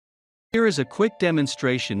Here is a quick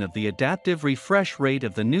demonstration of the adaptive refresh rate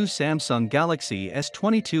of the new Samsung Galaxy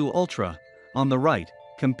S22 Ultra, on the right,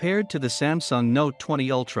 compared to the Samsung Note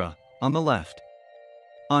 20 Ultra, on the left.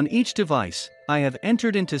 On each device, I have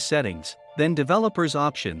entered into Settings, then Developers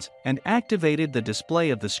Options, and activated the display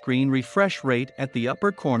of the screen refresh rate at the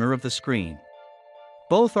upper corner of the screen.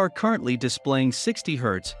 Both are currently displaying 60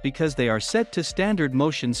 Hz because they are set to standard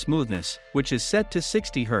motion smoothness, which is set to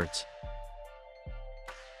 60 Hz.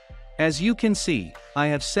 As you can see, I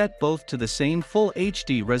have set both to the same Full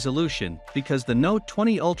HD resolution because the Note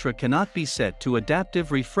 20 Ultra cannot be set to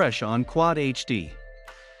adaptive refresh on Quad HD.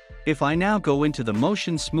 If I now go into the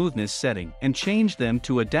motion smoothness setting and change them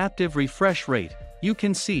to adaptive refresh rate, you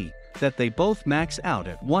can see that they both max out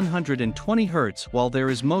at 120 Hz while there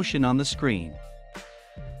is motion on the screen.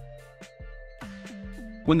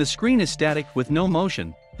 When the screen is static with no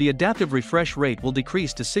motion, the adaptive refresh rate will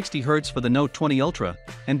decrease to 60 Hz for the Note 20 Ultra,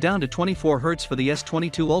 and down to 24 Hz for the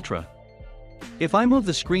S22 Ultra. If I move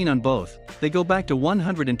the screen on both, they go back to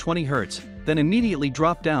 120 Hz, then immediately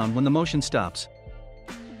drop down when the motion stops.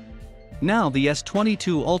 Now the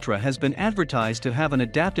S22 Ultra has been advertised to have an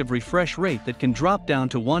adaptive refresh rate that can drop down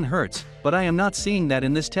to 1 Hz, but I am not seeing that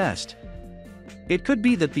in this test. It could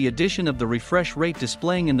be that the addition of the refresh rate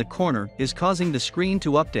displaying in the corner is causing the screen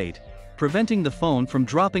to update, preventing the phone from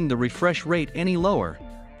dropping the refresh rate any lower.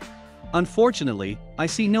 Unfortunately, I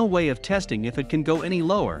see no way of testing if it can go any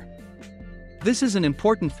lower. This is an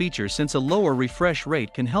important feature since a lower refresh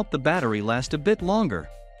rate can help the battery last a bit longer.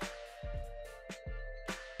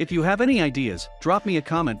 If you have any ideas, drop me a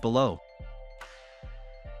comment below.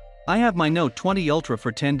 I have my Note 20 Ultra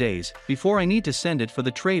for 10 days before I need to send it for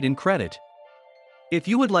the trade-in credit. If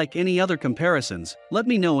you would like any other comparisons, let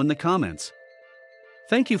me know in the comments.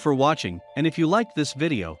 Thank you for watching, and if you liked this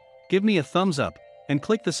video, give me a thumbs up, and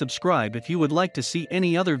click the subscribe if you would like to see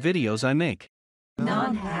any other videos I make.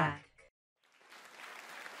 Non-hack.